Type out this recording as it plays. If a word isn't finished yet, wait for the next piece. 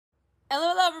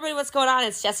Hello, everybody. What's going on?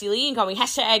 It's Jessie Lee. You can call me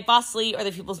 #BossLee or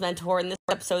the People's Mentor. In this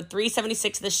episode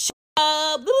 376 of the show,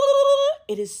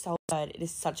 it is so good. It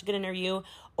is such a good interview.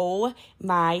 Oh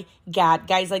my God.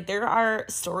 Guys, there are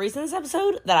stories in this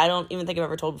episode that I don't even think I've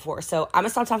ever told before. So I'm going to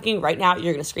stop talking right now.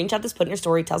 You're going to screenshot this, put in your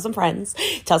story, tell some friends,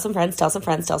 tell some friends, tell some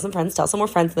friends, tell some friends, tell some more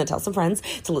friends, and then tell some friends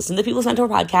to listen to the People's Mentor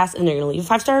podcast. And they're going to leave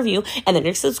a 5-star review, and then you're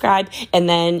going to subscribe, and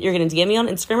then you're going to DM me on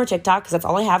Instagram or TikTok, because that's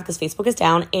all I have, because Facebook is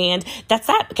down. And that's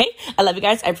that. Okay. I love you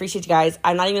guys. I appreciate you guys.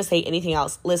 I'm not even going to say anything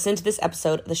else. Listen to this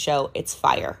episode of the show. It's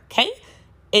fire. Okay.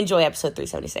 Enjoy episode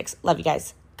 376. Love you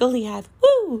guys. Go Lehigh.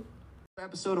 Woo!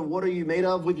 Episode of What Are You Made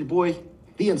Of with your boy,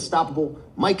 the unstoppable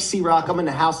Mike Croc. I'm in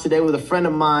the house today with a friend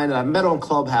of mine that I met on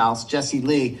Clubhouse, Jessie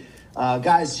Lee.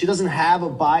 Guys, she doesn't have a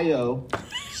bio,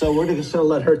 so we're just going to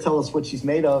let her tell us what she's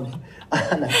made of.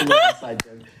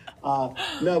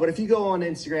 No, but if you go on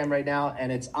Instagram right now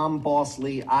and it's I'm Boss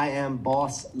Lee, I am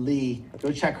Boss Lee,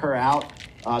 go check her out.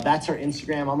 That's her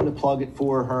Instagram. I'm going to plug it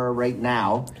for her right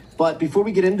now. But before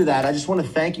we get into that, I just want to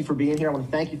thank you for being here. I want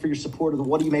to thank you for your support of the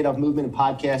What Are You Made Of movement and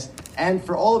podcast. And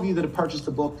for all of you that have purchased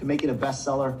the book to make it a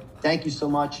bestseller, thank you so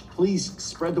much. Please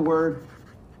spread the word.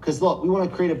 Because look, we want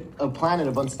to create a planet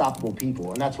of unstoppable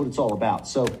people, and that's what it's all about.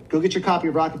 So go get your copy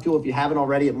of Rocket Fuel if you haven't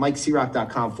already at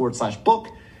mikecroc.com/book.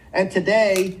 And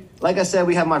today, like I said,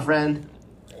 we have my friend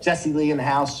Jessie Lee in the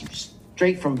house,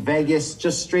 straight from Vegas,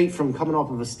 just straight from coming off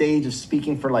of a stage of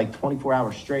speaking for 24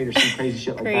 hours straight or some crazy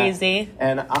shit like Crazy. that.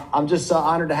 And I'm just so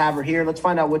honored to have her here. Let's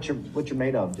find out what you're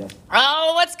made of, Jess.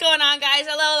 Oh, what's going on, guys?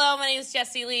 Hello. My name is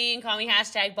Jessie Lee, and call me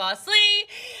 #Boss Lee.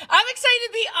 I'm excited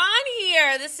to be on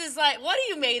here. This is what are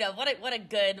you made of? What a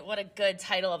good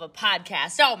title of a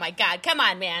podcast. Oh my God, come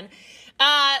on, man.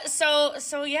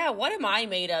 So yeah, what am I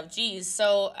made of? Geez.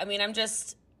 So I mean,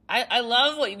 I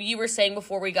love what you were saying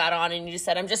before we got on, and you just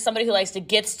said, I'm just somebody who likes to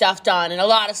get stuff done and a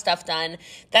lot of stuff done.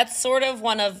 That's sort of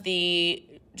one of the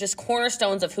just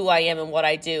cornerstones of who I am and what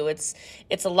I do. It's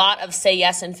a lot of say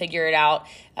yes and figure it out.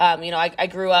 I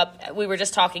grew up, we were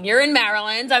just talking, you're in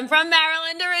Maryland. I'm from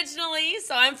Maryland originally.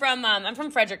 So I'm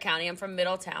from Frederick County. I'm from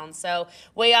Middletown. So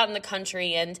way out in the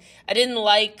country. And I didn't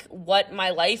like what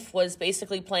my life was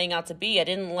basically playing out to be. I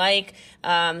didn't like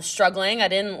struggling. I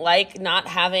didn't like not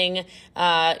having,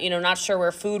 not sure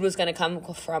where food was going to come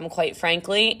from, quite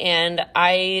frankly. And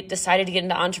I decided to get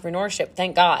into entrepreneurship.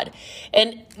 Thank God.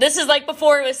 And this is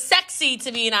before it was sexy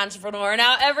to be an entrepreneur.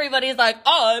 Now everybody's like,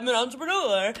 oh, I'm an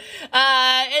entrepreneur.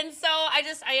 And so I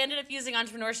ended up using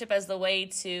entrepreneurship as the way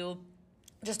to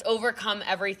just overcome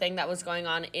everything that was going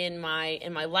on in my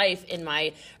life in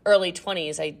my early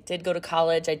 20s. I did go to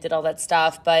college, I did all that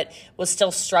stuff, but was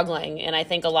still struggling. And I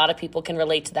think a lot of people can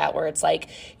relate to that, where it's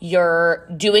you're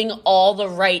doing all the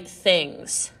right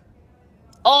things,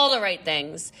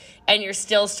 and you're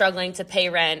still struggling to pay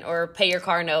rent or pay your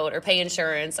car note or pay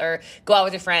insurance or go out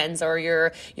with your friends, or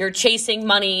you're chasing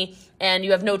money and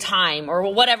you have no time,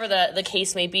 or whatever the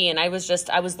case may be. And I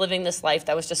was living this life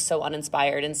that was just so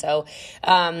uninspired. And so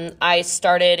I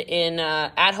started in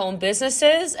at-home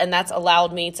businesses, and that's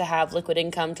allowed me to have liquid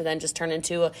income to then just turn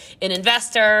into an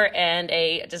investor and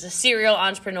just a serial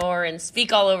entrepreneur and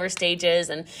speak all over stages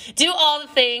and do all the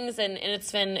things. And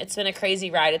it's been a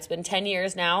crazy ride. It's been 10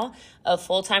 years now of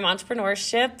full-time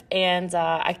entrepreneurship, and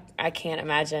I can't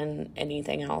imagine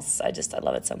anything else. I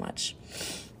love it so much.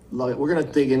 Love it. We're going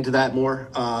to dig into that more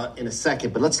in a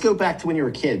second, but let's go back to when you were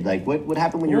a kid. What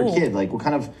happened when you were a kid? What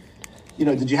kind of,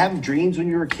 did you have dreams when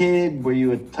you were a kid? Were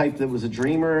you a type that was a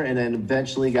dreamer and then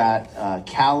eventually got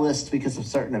calloused because of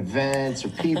certain events or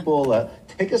people?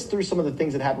 Take us through some of the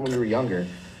things that happened when you were younger.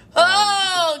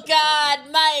 Oh, God,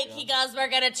 Mike, he goes, we're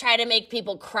going to try to make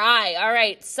people cry. All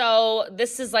right, so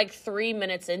this is 3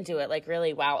 minutes into it.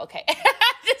 Really, wow, okay.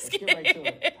 Just kidding. Right to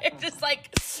it. Just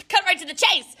cut right to the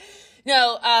chase.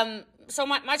 No, so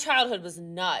my childhood was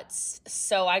nuts.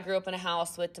 So I grew up in a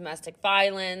house with domestic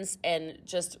violence and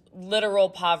just literal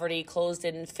poverty, clothes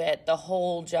didn't fit, the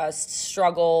whole just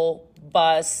struggle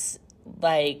bus,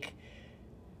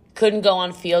 couldn't go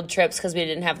on field trips because we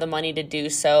didn't have the money to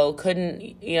do so,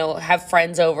 couldn't, have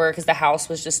friends over because the house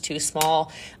was just too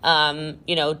small,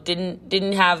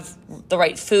 didn't have the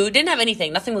right food, didn't have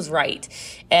anything, nothing was right.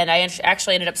 And I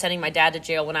actually ended up sending my dad to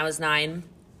jail when I was 9.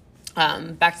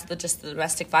 Back to the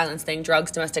domestic violence thing,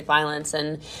 drugs, domestic violence,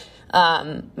 and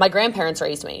my grandparents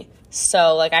raised me.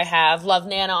 So I have Love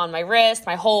Nana on my wrist,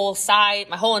 my whole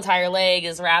entire leg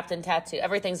is wrapped in tattoo.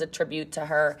 Everything's a tribute to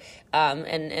her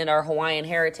and our Hawaiian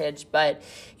heritage. But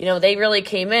they really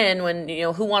came in when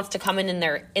who wants to come in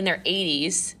their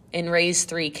 80s and raise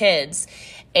 3 kids,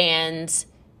 and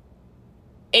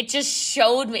it just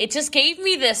gave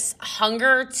me this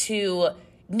hunger to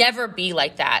never be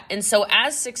like that. And so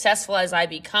as successful as I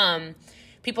become,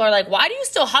 people are like, why do you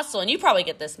still hustle? And you probably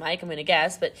get this, Mike, I'm going to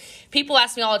guess, but people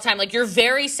ask me all the time, like, you're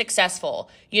very successful.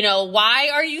 You know, why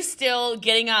are you still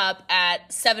getting up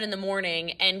at 7 a.m.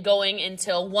 and going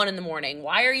until 1 a.m?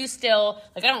 Why are you still,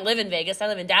 like, I don't live in Vegas, I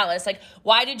live in Dallas. Like,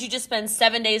 why did you just spend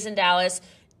 7 days in Dallas?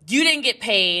 You didn't get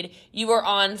paid. You were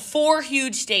on 4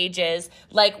 huge stages.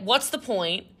 Like, what's the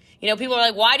point? You know, people are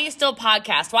like, why do you still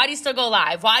podcast? Why do you still go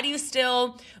live? Why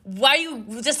are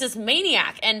you just this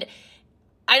maniac? And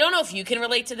I don't know if you can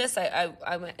relate to this.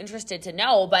 I'm interested to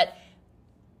know, but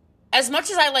as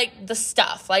much as I like the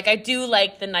stuff, like I do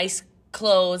like the nice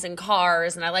clothes and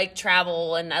cars and I like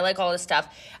travel and I like all this stuff,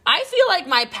 I feel like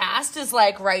my past is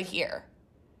like right here.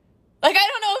 Like, I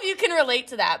don't know if you can relate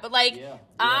to that, but like, yeah.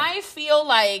 I feel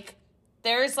like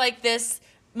there's like this,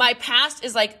 my past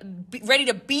is like ready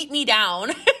to beat me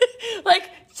down. Like,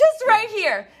 just right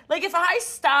here. Like, if I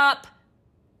stop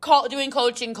doing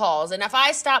coaching calls, and if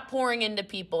I stop pouring into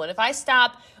people, and if I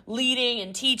stop leading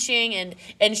and teaching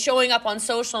and showing up on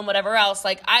social and whatever else,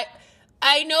 like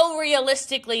I know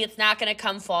realistically it's not going to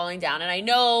come falling down. And I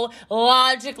know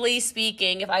logically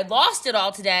speaking, if I lost it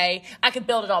all today, I could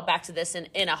build it all back to this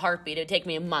in a heartbeat. It would take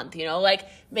me a month, you know, like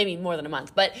maybe more than a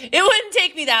month, but it wouldn't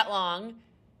take me that long.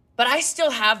 But I still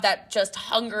have that just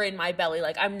hunger in my belly.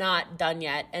 Like, I'm not done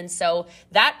yet. And so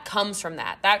that comes from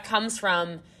that. That comes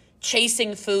from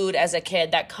chasing food as a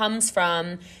kid. That comes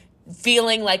from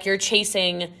feeling like you're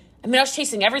chasing, I mean, I was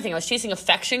chasing everything. I was chasing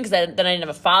affection because then I didn't have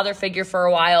a father figure for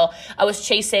a while. I was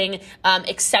chasing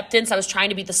acceptance. I was trying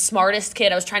to be the smartest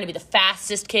kid. I was trying to be the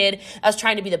fastest kid. I was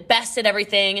trying to be the best at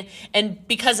everything. And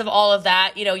because of all of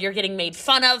that, you know, you're getting made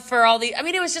fun of for all the, I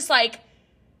mean, it was just like,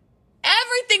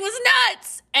 everything was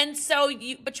nuts. And so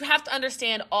but you have to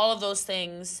understand all of those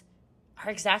things are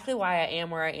exactly why I am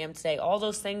where I am today. All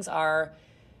those things are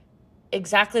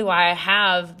exactly why I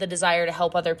have the desire to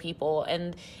help other people.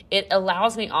 And it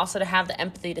allows me also to have the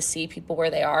empathy to see people where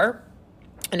they are.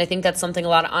 And I think that's something a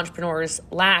lot of entrepreneurs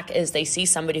lack, is they see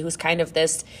somebody who's kind of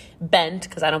this bent,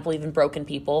 because I don't believe in broken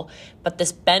people, but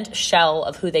this bent shell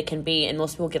of who they can be. And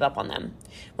most people give up on them.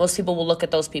 Most people will look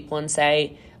at those people and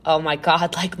say, oh my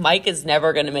God, like Mike is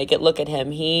never going to make it. Look at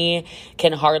him. He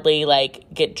can hardly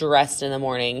like get dressed in the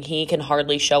morning. He can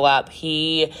hardly show up.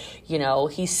 He, you know,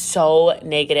 he's so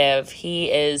negative.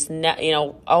 He is,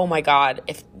 oh my God,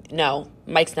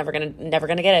 Mike's never going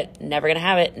to get it. Never going to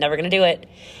have it. Never going to do it.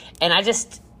 And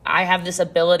I have this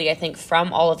ability, I think,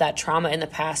 from all of that trauma in the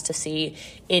past to see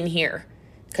in here.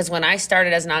 Because when I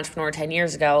started as an entrepreneur 10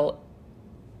 years ago,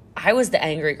 I was the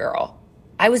angry girl.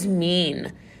 I was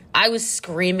mean. I was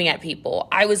screaming at people.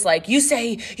 I was like, you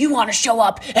say you want to show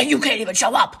up and you can't even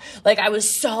show up. Like, I was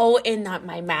so in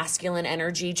my masculine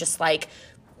energy, just like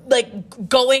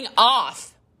going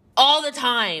off all the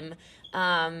time.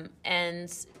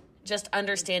 And just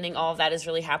understanding all of that is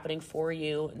really happening for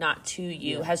you, not to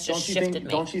you, has just shifted me.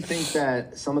 Don't you think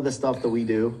that some of the stuff that we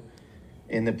do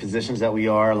in the positions that we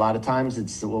are, a lot of times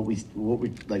it's what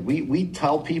we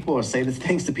tell people or say the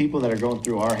things to people that are going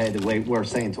through our head the way we're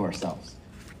saying to ourselves.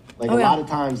 Like a lot of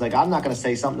times, like I'm not going to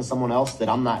say something to someone else that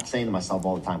I'm not saying to myself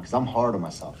all the time because I'm hard on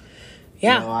myself.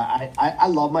 Yeah. You know, I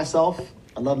love myself.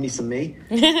 I love me some me.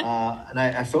 And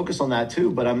I focus on that too,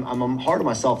 but I'm hard on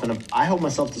myself and I hold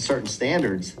myself to certain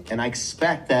standards and I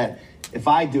expect that if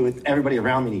I do it, everybody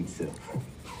around me needs to.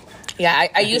 Yeah,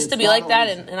 I used to be like that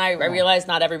and I realized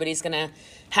not everybody's going to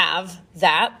have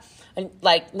that. And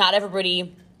like not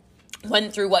everybody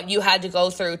went through what you had to go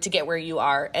through to get where you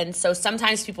are. And so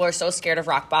sometimes people are so scared of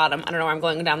rock bottom. I don't know where I'm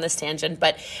going down this tangent,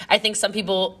 but I think some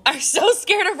people are so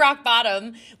scared of rock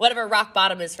bottom, whatever rock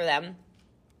bottom is for them,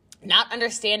 not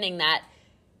understanding that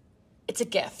it's a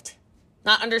gift,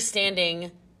 not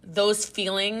understanding those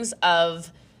feelings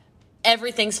of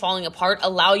everything's falling apart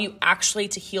allow you actually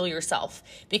to heal yourself.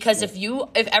 Because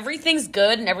if everything's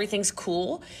good and everything's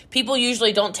cool, people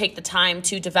usually don't take the time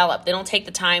to develop. They don't take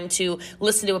the time to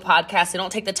listen to a podcast. They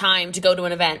don't take the time to go to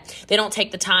an event. They don't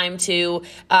take the time to,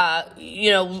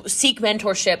 seek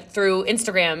mentorship through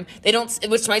Instagram. They don't,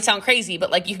 which might sound crazy, but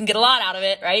like you can get a lot out of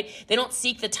it, right? They don't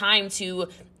seek the time to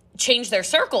change their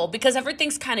circle because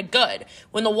everything's kind of good.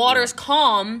 When the water's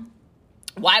calm,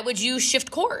 why would you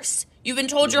shift course? You've been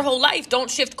told your whole life, don't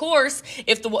shift course.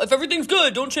 If everything's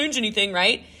good, don't change anything,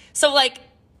 right? So like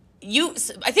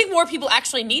I think more people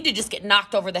actually need to just get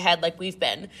knocked over the head like we've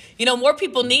been. You know, more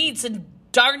people need to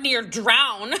darn near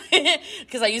drown,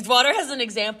 because I used water as an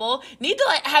example, need to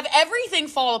like have everything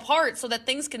fall apart so that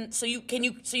things can, so you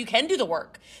can do the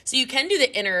work, so you can do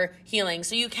the inner healing,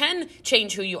 so you can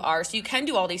change who you are, so you can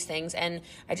do all these things. And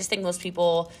I just think most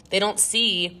people, they don't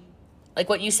see Like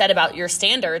what you said about your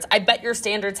standards, I bet your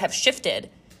standards have shifted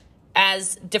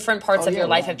as different parts of your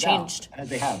life have changed. As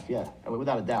they have, yeah,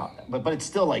 without a doubt. But it's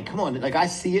still like, come on, like I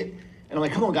see it, and I'm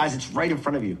like, come on, guys, it's right in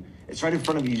front of you. It's right in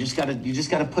front of you. You just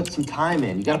gotta put some time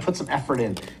in. You gotta put some effort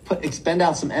in. Expend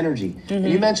out some energy. And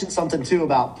you mentioned something too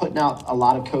about putting out a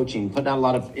lot of coaching, putting out a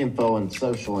lot of info and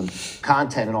social and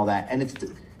content and all that. And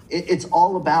it's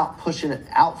all about pushing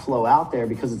outflow out there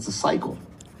because it's a cycle.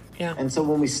 Yeah. And so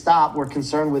when we stop, we're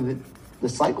concerned with the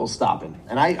cycle stopping.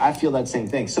 And I feel that same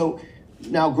thing. So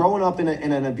now growing up in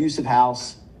an abusive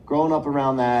house, growing up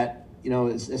around that,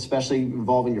 especially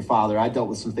involving your father, I dealt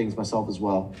with some things myself as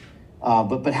well.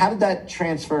 But how did that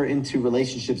transfer into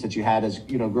relationships that you had as,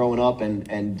 growing up?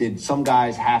 And did some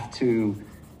guys have to,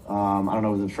 I don't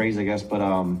know the phrase, I guess, but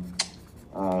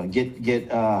get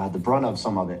the brunt of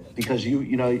some of it because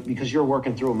because you're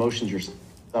working through emotions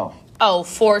yourself? Oh,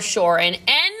 for sure. And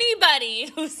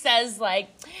anybody who says like,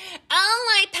 oh,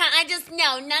 I just,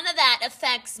 no, none of that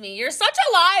affects me. You're such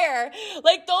a liar.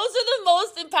 Like those are the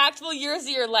most impactful years of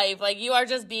your life. Like you are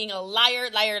just being a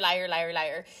liar.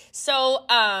 So,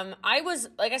 I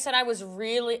was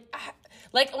really,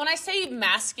 like when I say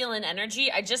masculine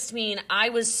energy, I just mean I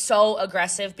was so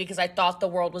aggressive because I thought the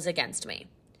world was against me.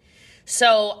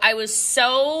 So I was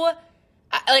so...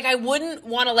 like I wouldn't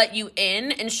want to let you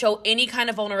in and show any kind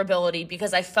of vulnerability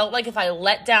because I felt like if I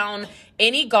let down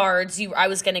any guards, I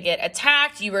was going to get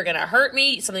attacked. You were going to hurt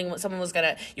me. You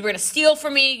were going to steal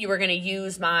from me. You were going to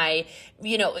use my,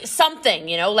 something,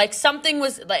 like something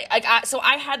was so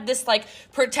I had this like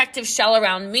protective shell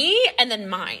around me and then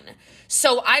mine.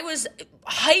 So I was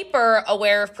hyper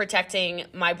aware of protecting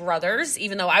my brothers,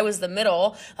 even though I was the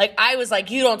middle. Like I was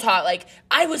like, you don't talk. Like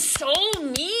I was so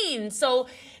mean. So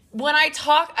when I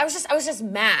talk, I was just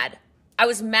mad. I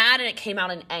was mad and it came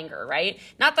out in anger, right?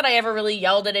 Not that I ever really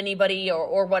yelled at anybody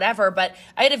or whatever, but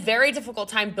I had a very difficult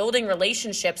time building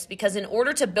relationships because in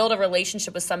order to build a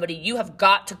relationship with somebody, you have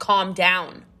got to calm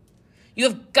down. You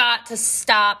have got to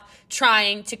stop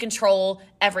trying to control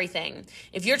everything.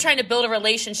 If you're trying to build a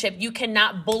relationship, you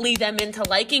cannot bully them into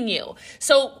liking you.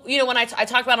 So, when I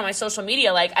talk about on my social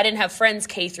media, like I didn't have friends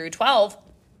K through 12.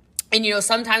 And,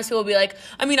 sometimes people will be like,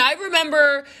 I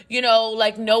remember,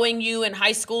 like knowing you in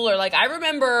high school or like, I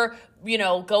remember,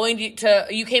 going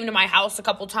you came to my house a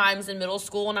couple times in middle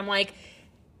school. And I'm like,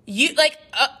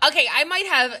 okay, I might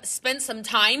have spent some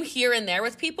time here and there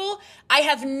with people. I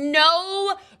have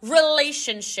no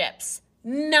relationships.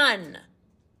 None.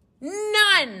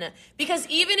 Because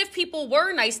even if people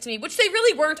were nice to me, which they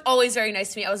really weren't always very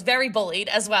nice to me, I was very bullied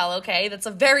as well. Okay. That's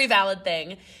a very valid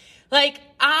thing. Like,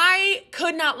 I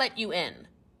could not let you in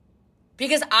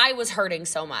because I was hurting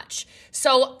so much.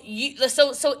 So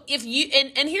if you,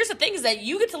 and here's the thing is that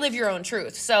you get to live your own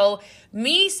truth. So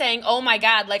me saying, oh my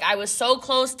God, like I was so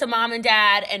close to mom and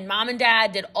dad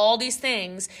did all these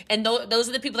things. And those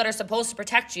are the people that are supposed to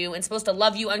protect you and supposed to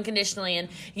love you unconditionally and,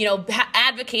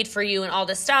 advocate for you and all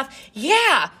this stuff.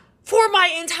 Yeah. For my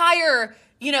entire,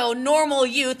 normal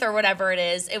youth or whatever it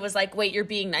is, it was like, wait, you're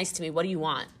being nice to me. What do you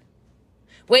want?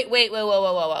 Wait,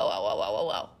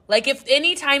 whoa. Like if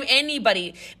anytime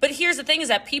anybody, but here's the thing is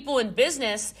that people in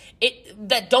business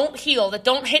that don't heal, that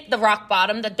don't hit the rock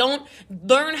bottom, that don't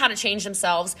learn how to change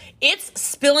themselves, it's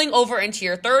spilling over into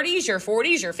your 30s, your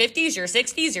 40s, your 50s, your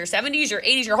 60s, your 70s, your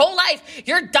 80s, your whole life.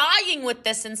 You're dying with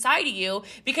this inside of you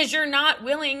because you're not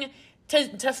willing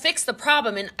to fix the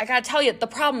problem. And I gotta tell you, the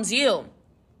problem's you.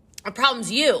 The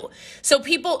problem's you. So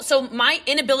my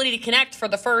inability to connect for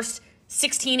the first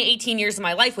 16, 18 years of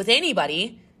my life with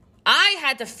anybody, I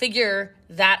had to figure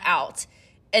that out.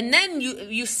 And then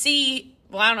you see,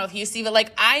 well, I don't know if you see, but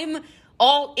like I'm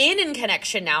all in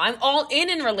connection now. I'm all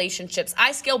in relationships.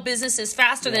 I scale businesses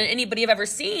faster than anybody I've ever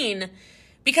seen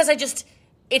because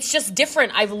it's just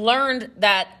different. I've learned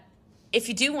that if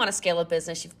you do want to scale a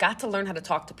business, you've got to learn how to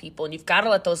talk to people and you've got to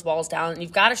let those walls down and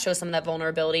you've got to show some of that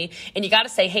vulnerability and you got to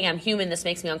say, hey, I'm human. This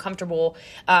makes me uncomfortable.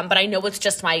 But I know it's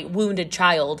just my wounded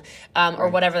child or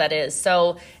whatever that is.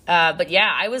 So, but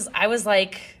yeah, I was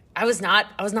like, I was not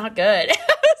good. I was not good.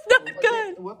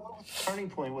 What was the turning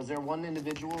point? Was there one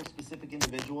specific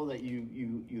individual that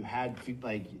you had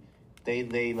like,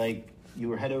 they like you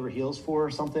were head over heels for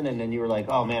or something? And then you were like,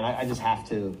 oh man, I just have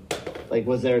to. Like,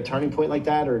 was there a turning point like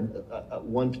that or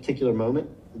one particular moment?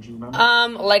 Did you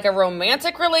remember? Like a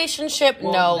romantic relationship?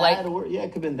 Well, no, it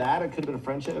could have been that. It could have been a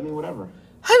friendship. I mean, whatever.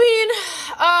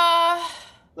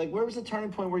 Like, where was the turning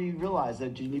point where you realized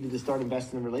that you needed to start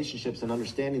investing in relationships and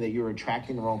understanding that you were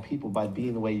attracting the wrong people by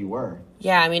being the way you were?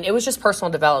 Yeah, I mean, it was just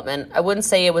personal development. I wouldn't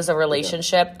say it was a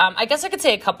relationship. I guess I could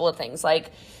say a couple of things.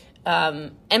 Like,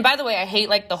 And by the way, I hate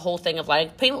like the whole thing of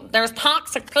like people, there's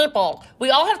toxic people. We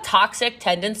all have toxic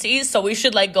tendencies, so we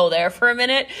should like go there for a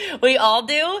minute. We all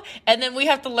do. And then we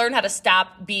have to learn how to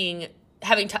stop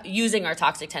using our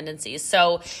toxic tendencies.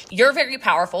 So you're very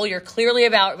powerful. You're clearly a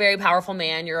very powerful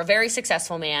man. You're a very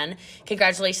successful man.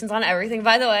 Congratulations on everything,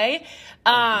 by the way.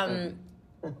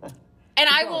 And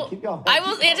I will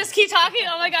just keep talking.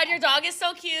 Oh my God, your dog is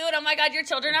so cute. Oh my God, your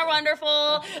children are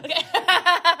wonderful. Okay.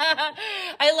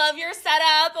 I love your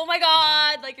setup. Oh my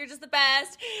God, like you're just the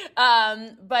best.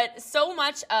 But so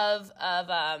much of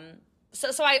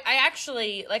So I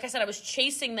actually, like I said, I was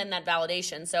chasing then that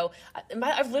validation. So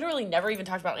I've literally never even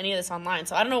talked about any of this online.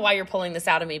 So I don't know why you're pulling this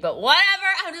out of me, but whatever.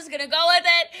 I'm just going to go with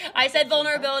it. I said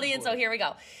vulnerability, and so here we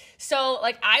go. So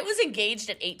like I was engaged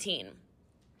at 18.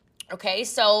 Okay,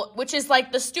 so which is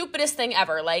like the stupidest thing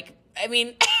ever. Like, I mean,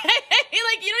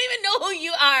 like you don't even know who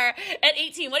you are at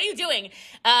 18. What are you doing?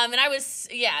 And I was,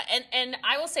 and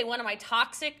I will say one of my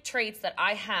toxic traits that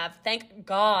I have, thank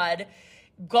God,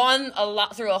 gone a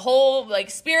lot through a whole like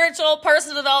spiritual,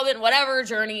 personal development, whatever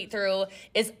journey through,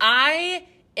 is I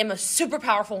am a super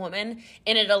powerful woman,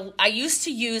 and I used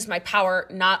to use my power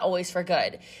not always for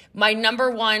good. My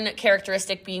number one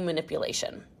characteristic being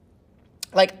manipulation.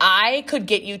 Like I could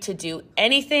get you to do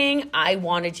anything I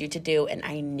wanted you to do, and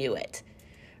I knew it.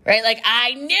 Right? Like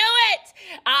I knew it.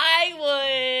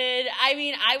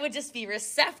 I would just be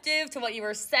receptive to what you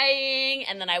were saying.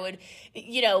 And then I would,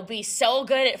 be so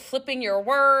good at flipping your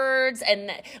words.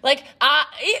 And like,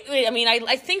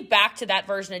 I think back to that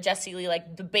version of Jessie Lee,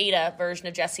 like the beta version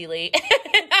of Jessie Lee.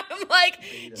 And I'm like,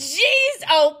 geez,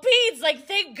 Pete, like,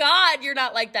 thank God you're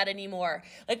not like that anymore.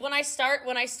 Like when I start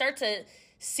to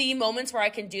see moments where I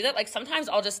can do that, like sometimes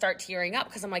I'll just start tearing up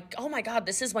because I'm like, oh my God,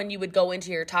 this is when you would go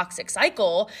into your toxic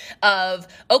cycle of,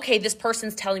 okay, this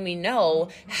person's telling me no.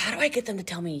 How do I get them to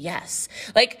tell me yes?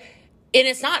 Like, and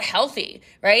it's not healthy,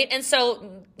 right? And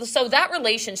so that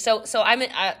relation, so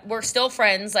we're still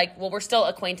friends, we're still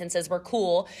acquaintances, we're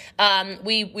cool.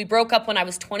 We broke up when I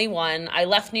was 21. I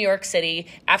left New York City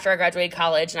after I graduated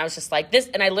college, and I was just like this,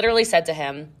 and I literally said to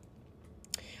him,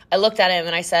 I looked at him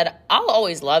and I said, I'll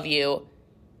always love you,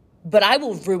 but I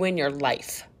will ruin your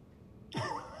life.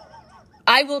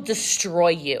 I will destroy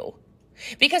you.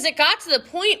 Because it got to the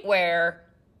point where,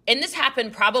 and this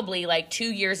happened probably like 2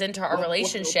 years into our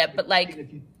relationship, but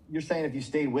like... You're saying if you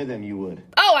stayed with him, you would?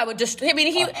 Oh, I would just... he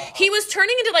was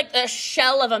turning into like a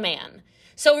shell of a man.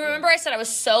 So remember I said I was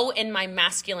so in my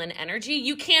masculine energy?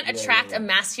 You can't attract a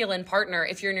masculine partner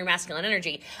if you're in your masculine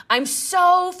energy. I'm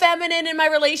so feminine in my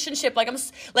relationship. Like I'm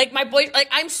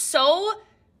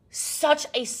such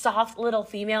a soft little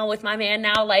female with my man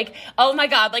now. Like, oh my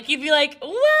God, like you'd be like, what?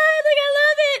 Like, I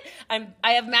love it.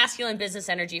 I have masculine business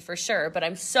energy for sure, but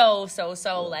I'm so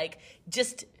like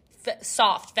just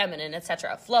soft, feminine,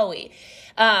 etc., flowy.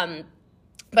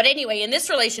 But anyway, in this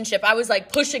relationship, I was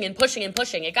like pushing and pushing and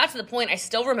pushing. It got to the point, I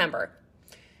still remember,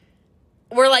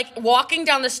 we're like walking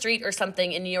down the street or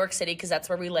something in New York City, because that's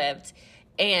where we lived,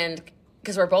 and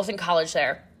because we're both in college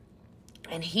there,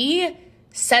 and he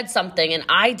said something and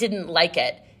I didn't like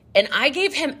it. And I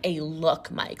gave him a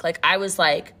look, Mike. Like I was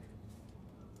like,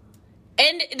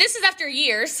 and this is after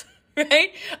years,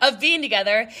 right, of being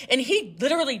together. And he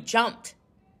literally jumped.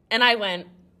 And I went,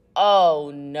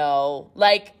 oh no.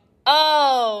 Like,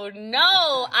 oh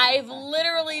no, I've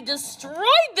literally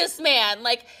destroyed this man.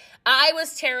 Like I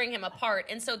was tearing him apart.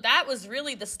 And so that was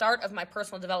really the start of my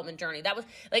personal development journey. That was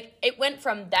like, it went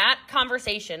from that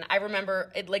conversation. I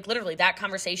remember it, like literally that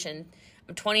conversation.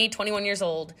 I'm 21 years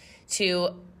old,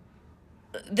 to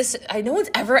this. No one's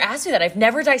ever asked me that. I've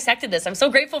never dissected this. I'm so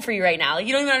grateful for you right now. Like,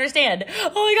 you don't even understand. Oh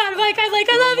my God, Mike, I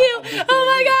love you. Oh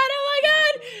my God.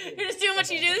 You're just doing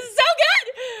what you do. This is so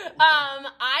good.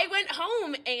 I went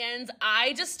home and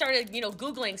I just started,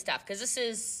 Googling stuff, because this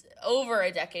is over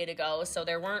a decade ago. So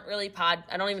there weren't really I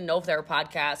don't even know if there were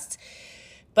podcasts,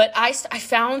 but I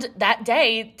found that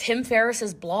day Tim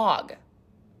Ferriss's blog.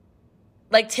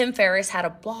 Like Tim Ferriss had a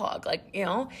blog,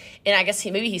 and I guess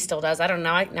maybe he still does. I don't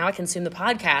know. Now I consume the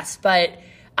podcast, but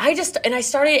I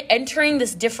started entering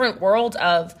this different world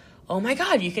of, oh my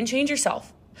God, you can change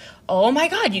yourself. Oh my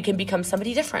God, you can become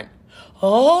somebody different.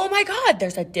 Oh my God,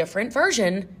 there's a different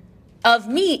version of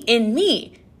me in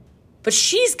me. But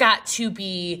she's got to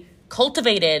be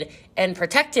cultivated and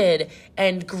protected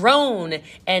and grown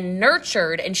and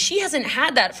nurtured. And she hasn't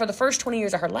had that for the first 20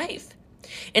 years of her life.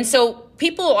 And so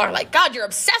people are like, God, you're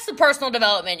obsessed with personal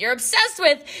development. You're obsessed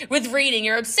with reading.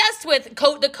 You're obsessed with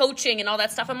the coaching and all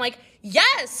that stuff. I'm like,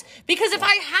 Yes, because if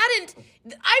I hadn't,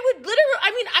 I would literally,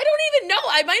 I mean, I don't even know.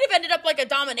 I might have ended up like a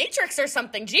dominatrix or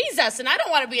something. Jesus, and I don't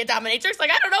want to be a dominatrix.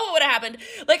 Like, I don't know what would have happened.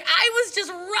 Like, I was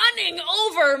just running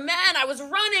over men. I was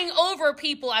running over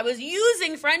people. I was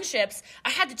using friendships. I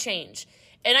had to change.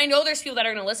 And I know there's people that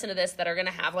are going to listen to this that are going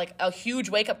to have like a huge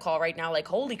wake-up call right now. Like,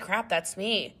 holy crap, that's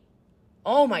me.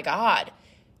 Oh my God.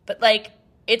 But like,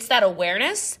 it's that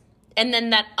awareness and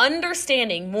then that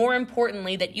understanding, more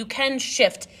importantly, that you can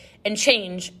shift and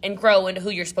change and grow into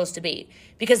who you're supposed to be.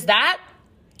 Because that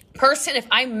person, if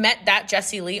I met that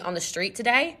Jessie Lee on the street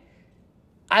today,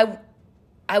 I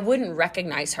wouldn't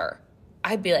recognize her.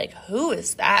 I'd be like, who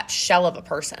is that shell of a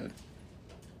person?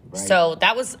 Right. So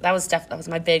that was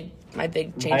my big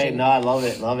changing. Right, no, I love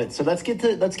it. So let's get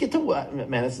to what,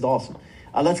 man, this is awesome.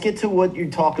 Let's get to what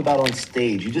you talk about on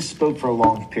stage. You just spoke for a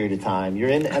long period of time. You're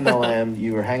in MLM.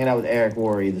 You were hanging out with Eric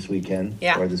Worre this weekend,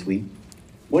 or this week.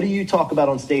 What do you talk about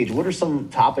on stage? What are some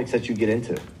topics that you get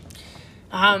into?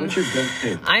 What's your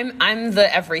go-to? I'm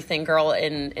the everything girl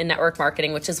in network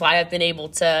marketing, which is why I've been able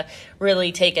to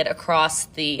really take it across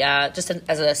the just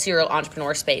as a serial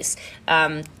entrepreneur space.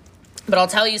 But I'll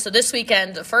tell you, so this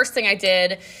weekend, the first thing I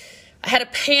did, I had a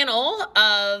panel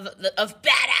of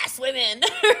badass women,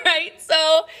 right?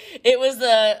 So it was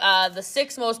the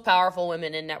 6 most powerful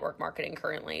women in network marketing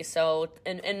currently. So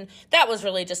and that was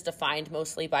really just defined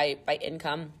mostly by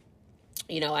income.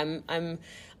 You know,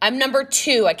 I'm number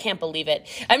 2. I can't believe it.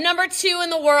 I'm number 2 in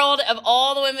the world of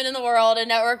all the women in the world in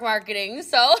network marketing.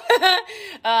 So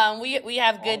we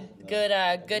have good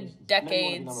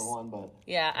decades. Number 1, but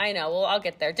yeah, I know. Well, I'll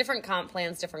get there. Different comp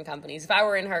plans, different companies. If I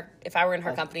were in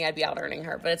her company, I'd be out earning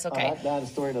her, but it's okay. That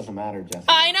story doesn't matter, Jesse.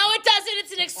 I know it doesn't.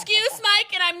 It's an excuse,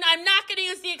 Mike, and I'm not going to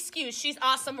use the excuse. She's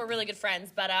awesome. We're really good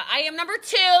friends, but I am number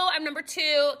 2. I'm number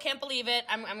 2. Can't believe it.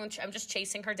 I'm just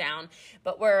chasing her down,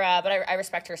 but I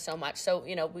respect her so much. So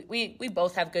you know, we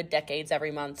both have good decades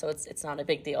every month, so it's not a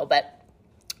big deal, but.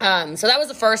 So that was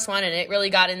the first one, and it really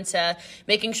got into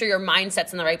making sure your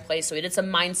mindset's in the right place. So we did some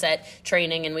mindset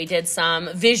training, and we did some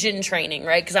vision training,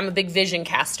 right? Because I'm a big vision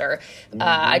caster.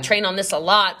 I train on this a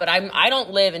lot, but I don't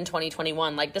live in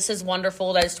 2021. Like, this is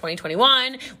wonderful that it's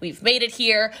 2021. We've made it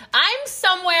here. I'm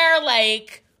somewhere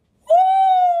like,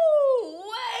 woo,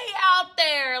 way out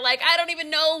there. Like, I don't even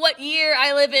know what year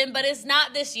I live in, but it's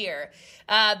not this year.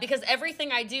 Because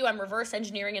everything I do, I'm reverse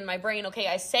engineering in my brain. Okay,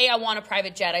 I say I want a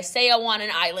private jet. I say I want an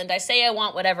island. I say I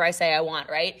want whatever I say I want,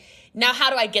 right? Now, how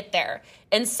do I get there?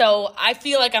 And so I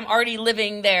feel like I'm already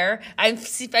living there. I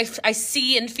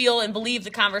see and feel and believe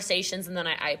the conversations, and then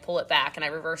I pull it back and I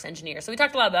reverse engineer. So we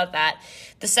talked a lot about that.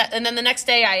 And then the next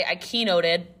day I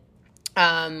keynoted.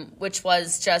 Which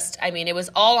was just, I mean, it was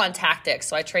all on tactics.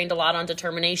 So I trained a lot on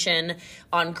determination,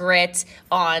 on grit,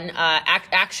 on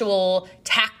actual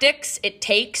tactics it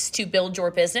takes to build your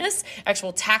business,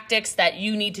 actual tactics that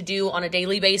you need to do on a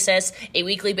daily basis, a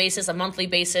weekly basis, a monthly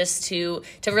basis to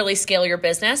really scale your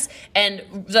business. And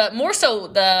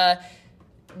the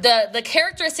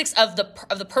characteristics of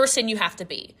the person you have to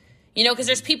be, you know, because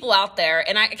there's people out there,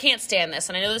 and I can't stand this.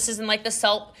 And I know this isn't like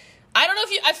I don't know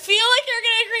I feel like you're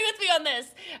going to agree with me on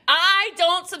this. I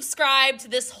don't subscribe to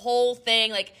this whole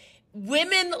thing. Like,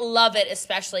 women love it,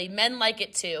 especially. Men like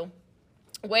it too.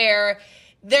 Where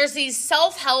there's these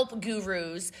self-help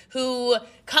gurus who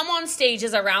come on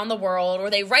stages around the world, or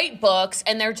they write books,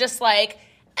 and they're just like,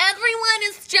 everyone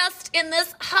is just in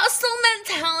this hustle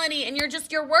mentality, and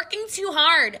you're working too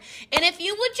hard. And if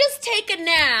you would just take a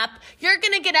nap, you're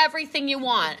going to get everything you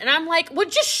want. And I'm like,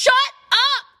 would you shut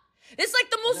up? It's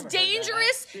like the most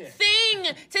dangerous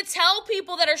thing to tell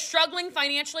people that are struggling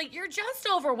financially. You're just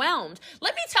overwhelmed.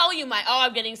 Let me tell you I'm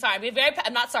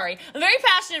not sorry. I'm very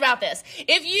passionate about this.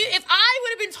 If I would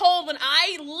have been told when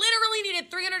I literally needed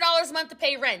 $300 a month to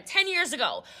pay rent 10 years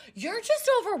ago, you're just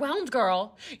overwhelmed,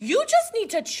 girl. You just need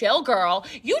to chill, girl.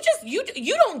 You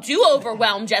don't do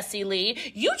overwhelmed, Jessie Lee.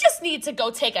 You just need to go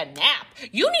take a nap.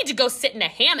 You need to go sit in a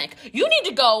hammock. You need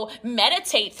to go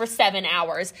meditate for 7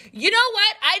 hours. You know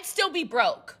what? I'd still be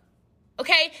broke.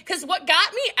 Okay? Because what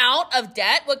got me out of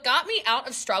debt, what got me out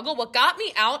of struggle, what got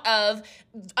me out of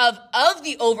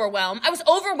the overwhelm, I was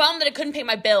overwhelmed that I couldn't pay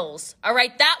my bills. All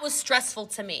right? That was stressful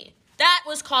to me. That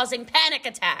was causing panic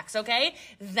attacks, okay?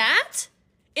 That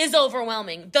is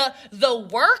overwhelming. The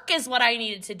work is what I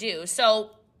needed to do.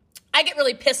 So I get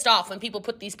really pissed off when people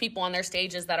put these people on their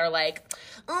stages that are like,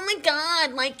 oh my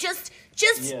God, like just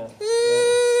it'll all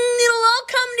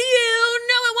come to you.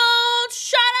 No, it won't.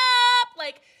 Shut up.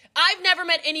 Like, I've never never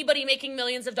met anybody making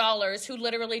millions of dollars who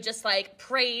literally just like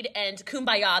prayed and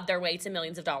kumbaya their way to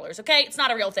millions of dollars. Okay, it's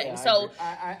not a real thing. Yeah, so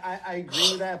I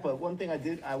agree with that, but one thing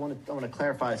I want to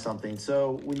clarify something.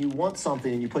 So when you want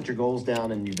something and you put your goals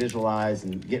down and you visualize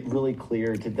and get really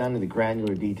clear, get down to the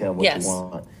granular detail of what you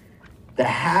want, the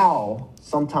how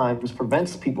sometimes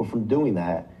prevents people from doing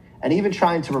that, and even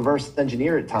trying to reverse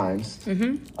engineer at times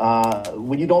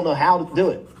when you don't know how to do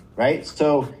it, right?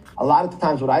 So a lot of the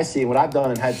times what I see and what I've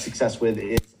done and had success with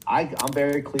is I'm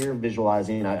very clear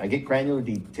visualizing. I get granular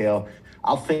detail.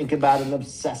 I'll think about it and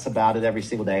obsess about it every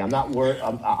single day. I'm not worried.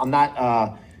 I'm not,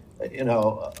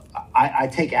 I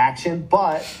take action,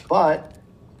 but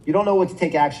you don't know what to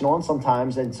take action on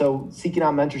sometimes. And so seeking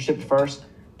out mentorship first.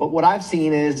 But what I've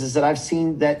seen is that I've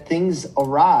seen that things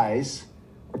arise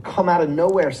or come out of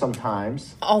nowhere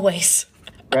sometimes. Always.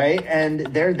 Right? And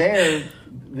they're there.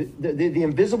 The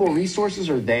invisible resources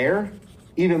are there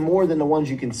even more than the ones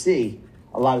you can see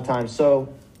a lot of times.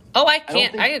 So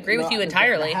I agree with you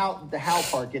entirely. The how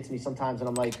part gets me sometimes, and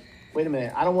I'm like, wait a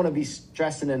minute, I don't want to be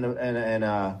stressing and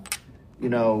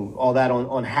all that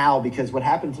on how, because what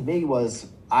happened to me was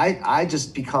I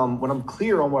just become, when I'm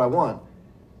clear on what I want,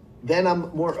 then I'm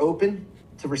more open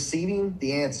to receiving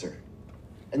the answer.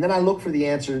 And then I look for the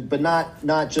answer, but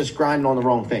not just grinding on the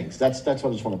wrong things. That's what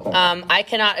I just want to clarify. I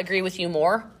cannot agree with you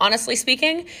more, honestly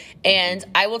speaking. And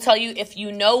I will tell you, if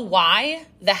you know why,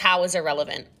 the how is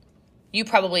irrelevant. You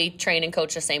probably train and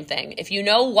coach the same thing. If you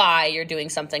know why you're doing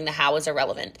something, the how is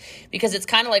irrelevant. Because it's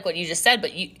kind of like what you just said,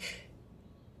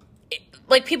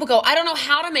 but people go, I don't know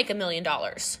how to make $1 million.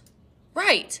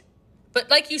 Right. But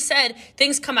like you said,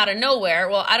 things come out of nowhere.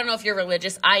 Well, I don't know if you're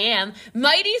religious. I am.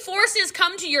 Mighty forces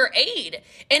come to your aid.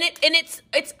 And it's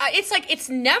like it's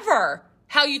never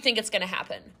how you think it's going to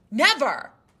happen.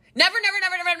 Never. Never.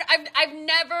 I've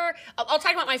never. I'll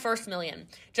talk about my first million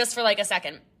just for like a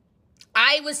second.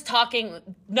 I was talking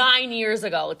 10 years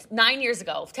ago.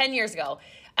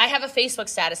 I have a Facebook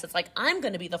status that's like, I'm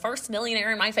going to be the first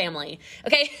millionaire in my family.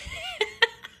 Okay.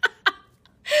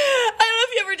 I don't know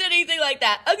if you ever did anything like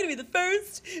that. I'm going to be the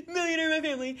first millionaire in my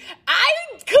family. I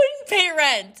couldn't pay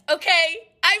rent, okay?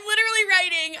 I'm literally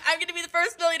writing, I'm going to be the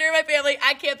first millionaire in my family.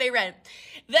 I can't pay rent.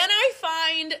 Then I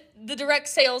find the direct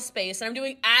sales space, and I'm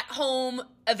doing at-home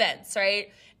events,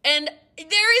 right? And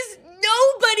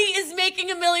nobody is making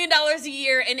 $1 million a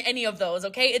year in any of those,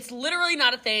 okay? It's literally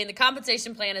not a thing. The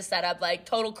compensation plan is set up like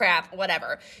total crap,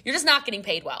 whatever. You're just not getting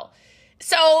paid well.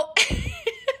 So...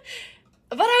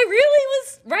 But I really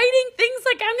was writing things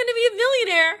like I'm going to be a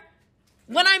millionaire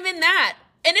when I'm in that.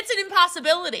 And it's an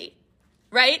impossibility,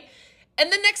 right?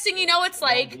 And the next thing you know, it's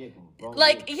like,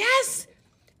 yes.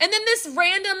 And then this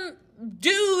random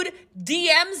dude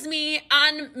DMs me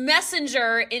on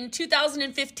Messenger in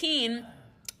 2015.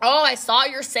 Oh, I saw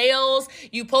your sales.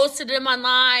 You posted them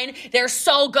online. They're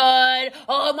so good.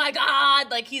 Oh my God.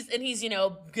 Like he's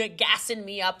gassing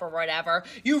me up or whatever.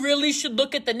 You really should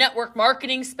look at the network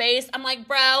marketing space. I'm like,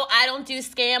 bro, I don't do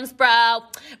scams, bro.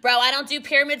 Bro, I don't do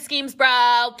pyramid schemes,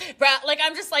 bro. Like,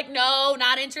 I'm just like, no,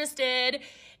 not interested.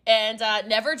 And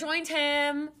never joined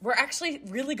him. We're actually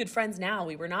really good friends now.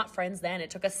 We were not friends then. It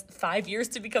took us 5 years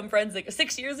to become friends,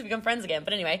 6 years to become friends again.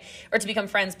 But anyway, or to become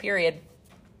friends, period.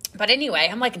 But anyway,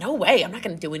 I'm like, no way. I'm not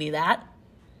going to do any of that.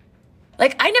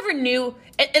 Like, I never knew.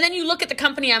 And then you look at the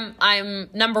company I'm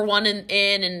number one in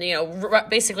and,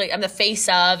 basically I'm the face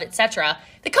of, etc.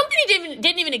 The company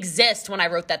didn't even exist when I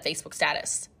wrote that Facebook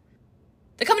status.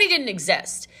 The company didn't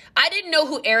exist. I didn't know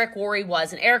who Eric Worre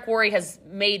was. And Eric Worre has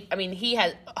made, I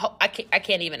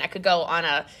can't even. I could go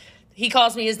on he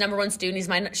calls me his number one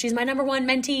student. She's my number one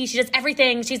mentee. She does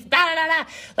everything. She's blah, blah, blah.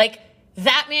 Like,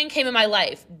 that man came in my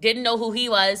life, didn't know who he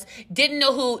was, didn't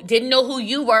know who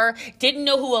you were, didn't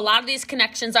know who a lot of these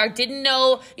connections are, didn't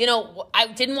know, I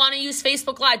didn't want to use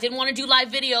Facebook Live, didn't want to do live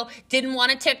video, didn't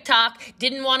want to TikTok,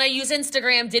 didn't want to use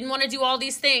Instagram, didn't want to do all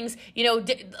these things.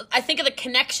 I think of the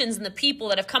connections and the people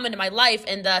that have come into my life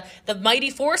and the mighty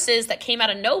forces that came out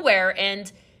of nowhere.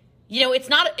 And,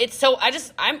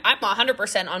 I'm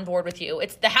 100% on board with you.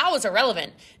 It's the how is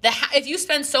irrelevant. If you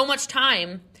spend so much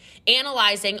time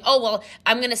analyzing,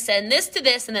 I'm going to send this to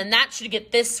this, and then that should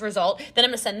get this result. Then I'm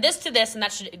going to send this to this, and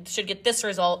that should get this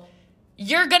result.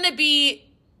 You're going to be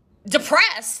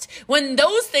depressed when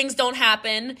those things don't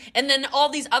happen, and then all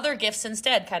these other gifts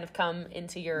instead kind of come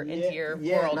into your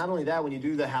world. Not only that, when you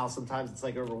do the how, sometimes it's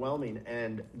like overwhelming.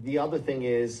 And the other thing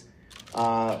is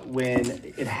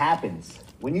when it happens,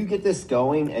 when you get this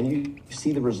going and you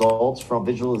see the results from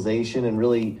visualization and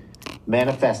really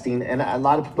manifesting, and a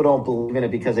lot of people don't believe in it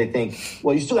because they think,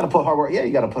 well, you still got to put hard work. Yeah,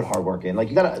 you got to put hard work in.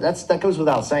 Like that goes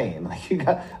without saying. Like you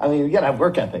got to have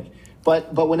work ethic.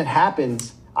 But when it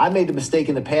happens, I made the mistake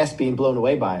in the past being blown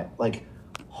away by it. Like,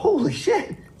 holy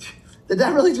shit. Did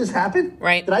that really just happen?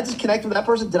 Right. Did I just connect with that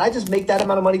person? Did I just make that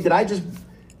amount of money? Did I just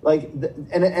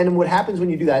and what happens when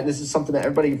you do that, and this is something that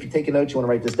everybody, if you're taking notes, you want to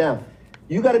write this down.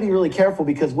 You got to be really careful,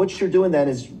 because what you're doing then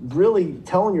is really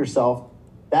telling yourself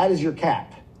that is your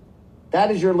cap.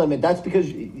 That is your limit. That's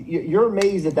because you're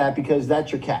amazed at that, because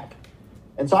that's your cap.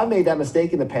 And so I made that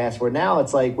mistake in the past, where now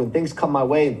it's like when things come my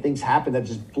way and things happen that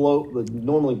just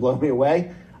normally blow me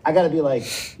away, I got to be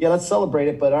like, yeah, let's celebrate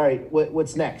it. But all right,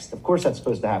 what's next? Of course that's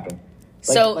supposed to happen.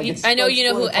 I know you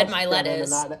know who Ed Milet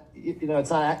is. It's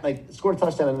not like score a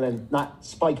touchdown and then not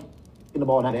spike in the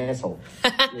ball and have an asshole.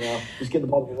 Just get the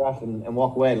ball to the ref and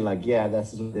walk away and like, yeah,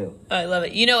 that's what we do. I love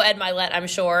it. You know Ed Milet, I'm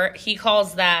sure. He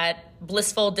calls that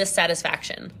blissful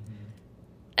dissatisfaction.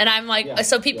 And I'm like,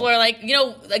 so people are like,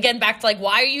 again, back to like,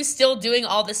 why are you still doing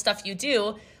all this stuff you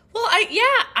do? Well,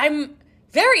 I'm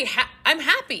very I'm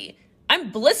happy.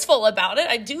 I'm blissful about it.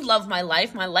 I do love my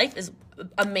life. My life is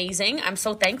amazing. I'm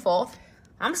so thankful.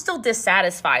 I'm still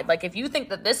dissatisfied. Like, if you think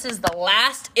that this is the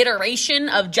last iteration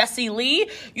of Jessie Lee,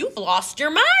 you've lost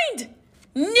your mind.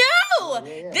 No,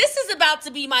 This is about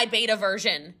to be my beta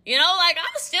version. I'm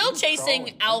still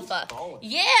chasing alpha.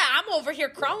 Yeah, I'm over here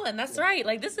crawling. That's right.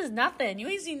 Like, this is nothing. You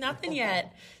ain't seen nothing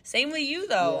yet. Same with you,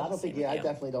 though. I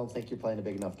definitely don't think you're playing a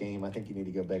big enough game. I think you need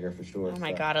to go bigger for sure. Oh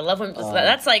my God, I love when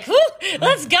that's like, whoo,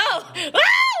 let's go. Woo!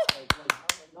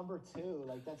 Number two,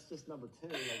 that's just number two.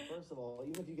 First of all,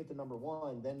 even if you get to number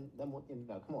one, then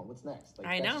come on, what's next?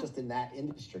 I know. That's just in that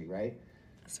industry, right?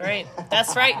 That's right.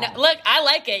 That's right. Now, look, I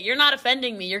like it. You're not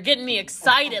offending me. You're getting me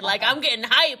excited. Like, I'm getting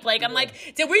hype. Like, I'm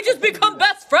like, did we just become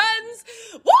best friends?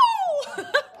 Woo!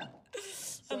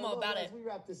 I'm all about it. As we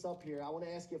wrap this up here, I want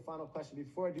to ask you a final question.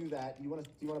 Before I do that, do you want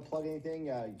to plug anything,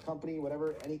 your company,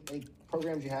 whatever, any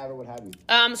programs you have or what have you?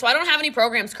 So I don't have any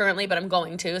programs currently, but I'm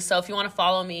going to. So if you want to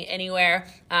follow me anywhere,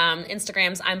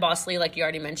 Instagram's I'm Boss Lee, like you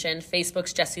already mentioned.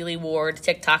 Facebook's Jessie Lee Ward.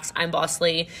 TikTok's I'm Boss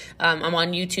Lee. I'm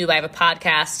on YouTube. I have a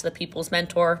podcast, The People's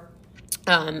Mentor.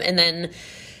 And then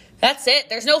that's it.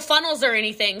 There's no funnels or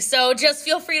anything. So just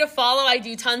feel free to follow. I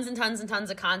do tons and tons and tons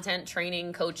of content,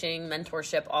 training, coaching,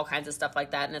 mentorship, all kinds of stuff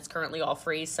like that. And it's currently all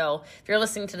free. So if you're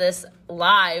listening to this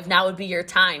live, now would be your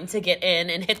time to get in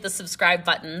and hit the subscribe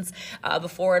buttons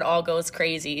before it all goes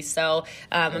crazy. So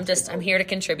I'm here to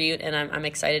contribute, and I'm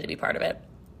excited to be part of it.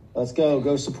 Let's go.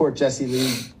 Go support Jessie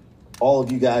Lee. All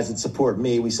of you guys that support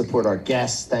me, we support our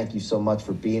guests. Thank you so much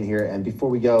for being here. And before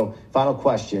we go, final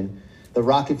question. The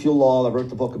rocket fuel law, I wrote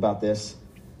the book about this,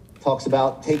 talks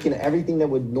about taking everything that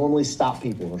would normally stop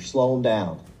people or slow them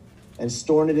down and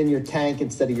storing it in your tank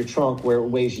instead of your trunk where it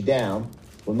weighs you down.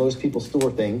 When most people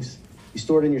store things, you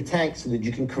store it in your tank so that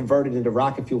you can convert it into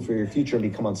rocket fuel for your future and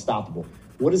become unstoppable.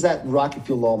 What does that rocket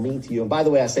fuel law mean to you? And by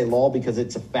the way, I say law because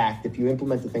it's a fact. If you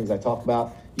implement the things I talk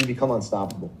about, you become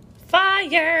unstoppable.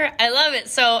 Fire! I love it.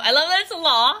 So I love that it's a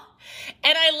law.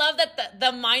 And I love that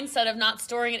the mindset of not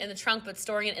storing it in the trunk, but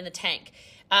storing it in the tank.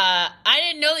 I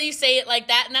didn't know that you say it like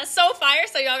that, and that's so fire.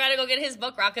 So y'all got to go get his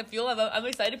book, Rocket Fuel. I'm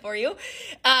excited for you.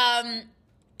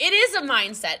 It is a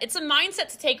mindset. It's a mindset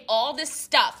to take all this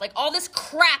stuff, like all this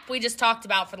crap we just talked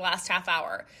about for the last half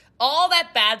hour, all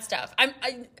that bad stuff.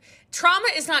 Trauma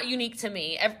is not unique to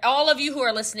me. All of you who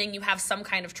are listening, you have some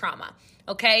kind of trauma,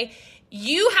 okay?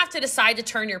 You have to decide to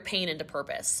turn your pain into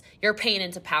purpose, your pain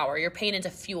into power, your pain into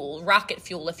fuel, rocket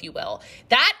fuel, if you will.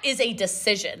 That is a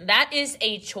decision. That is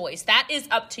a choice. That is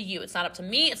up to you. It's not up to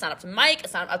me. It's not up to Mike.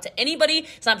 It's not up to anybody.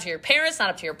 It's not up to your parents. It's not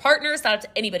up to your partner. It's not up to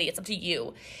anybody. It's up to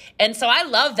you. And so I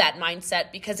love that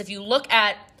mindset, because if you look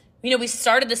at, we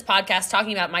started this podcast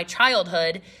talking about my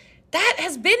childhood. That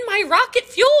has been my rocket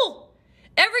fuel.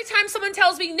 Every time someone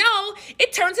tells me no,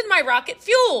 it turns into my rocket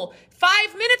fuel.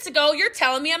 5 minutes ago, you're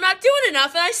telling me I'm not doing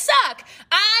enough and I suck.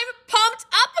 I'm pumped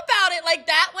up about it. Like,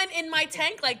 that went in my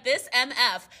tank like this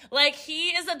MF. Like, he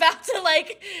is about to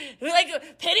like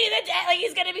pity the day. Like,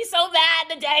 he's going to be so mad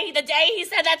the day he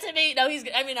said that to me. No,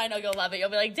 I know you'll love it. You'll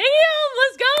be like, damn,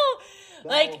 let's go.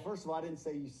 Well, first of all, I didn't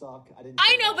say you suck.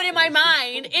 I know, but in my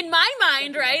mind,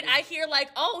 right, I hear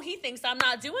like, oh, he thinks I'm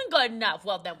not doing good enough.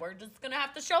 Well, then we're just going to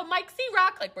have to show Mike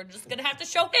C-Rock. Like, we're just going to have to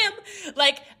show him.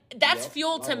 Like, that's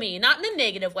fuel to me. Not in a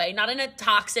negative way, not in a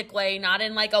toxic way, not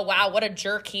in like, oh, wow, what a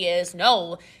jerk he is.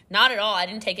 No, not at all. I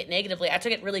didn't take it negatively. I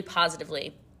took it really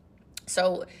positively.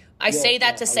 So I say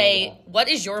that to say, what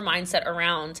is your mindset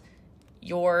around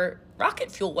your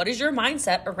rocket fuel? What is your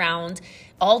mindset around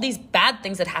all these bad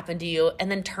things that happen to you,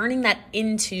 and then turning that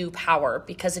into power?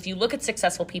 Because if you look at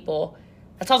successful people,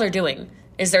 that's all they're doing,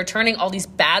 is they're turning all these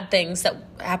bad things that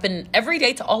happen every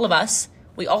day to all of us.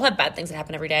 We all have bad things that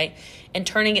happen every day, and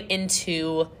turning it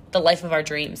into the life of our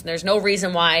dreams. And there's no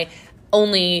reason why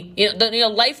only,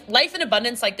 life in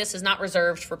abundance like this is not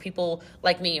reserved for people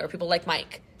like me or people like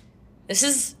Mike. This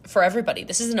is for everybody.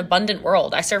 This is an abundant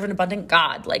world. I serve an abundant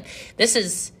God. Like,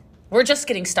 we're just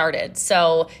getting started.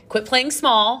 So quit playing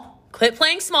small.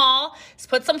 Just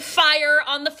put some fire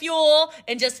on the fuel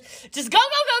and just go.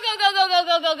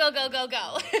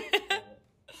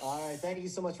 All right. Thank you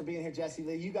so much for being here, Jesse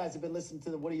Lee. You guys have been listening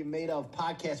to the What Are You Made Of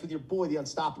podcast with your boy, the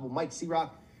unstoppable Mike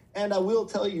C-Rock. And I will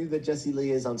tell you that Jesse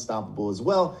Lee is unstoppable as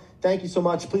well. Thank you so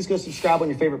much. Please go subscribe on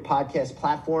your favorite podcast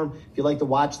platform. If you like to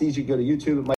watch these, you can go to YouTube.